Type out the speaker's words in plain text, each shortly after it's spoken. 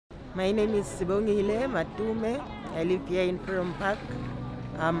My name is Sibongile Matume. I live here in Freedom Park.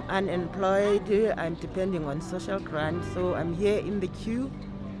 I'm unemployed. I'm depending on social grant, so I'm here in the queue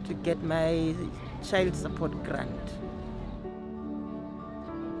to get my child support grant.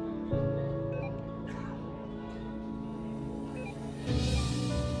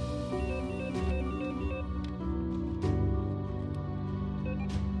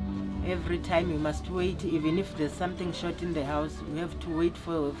 Every time you must wait, even if there's something short in the house, we have to wait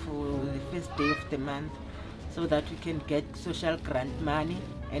for the first day of the month so that we can get social grant money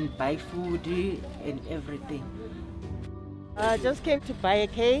and buy food and everything. I just came to buy a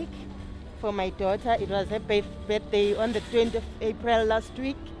cake for my daughter. It was her birthday on the 20th of April last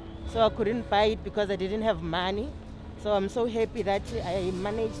week, so I couldn't buy it because I didn't have money. So I'm so happy that I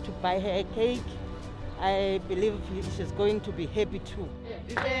managed to buy her a cake. I believe she's going to be happy too.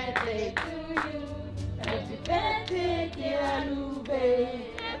 Happy birthday to you. Happy birthday, dear Lube.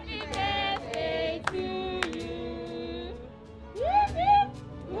 Happy birthday to you.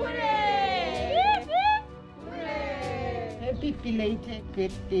 Hooray! Hooray! Happy belated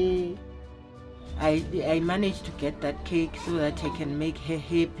birthday. I managed to get that cake so that I can make her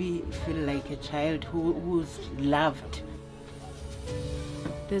happy, feel like a child who's loved.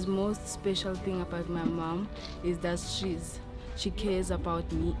 The most special thing about my mom is that she cares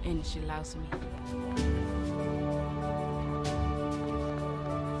about me and she loves me.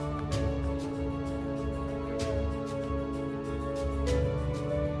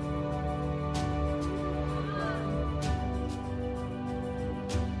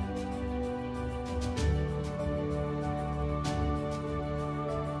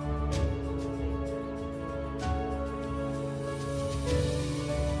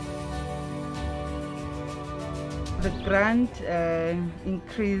 The grant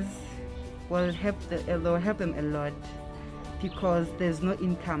increase will help them a lot because there's no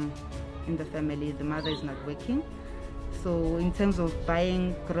income in the family. The mother is not working. So in terms of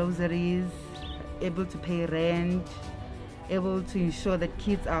buying groceries, able to pay rent, able to ensure that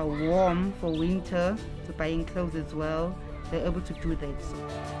kids are warm for winter, to buying clothes as well, they're able to do that.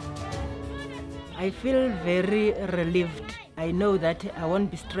 I feel very relieved. I know that I won't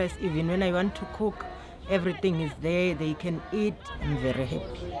be stressed even when I want to cook. Everything is there, they can eat. I'm very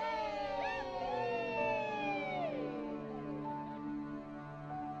happy.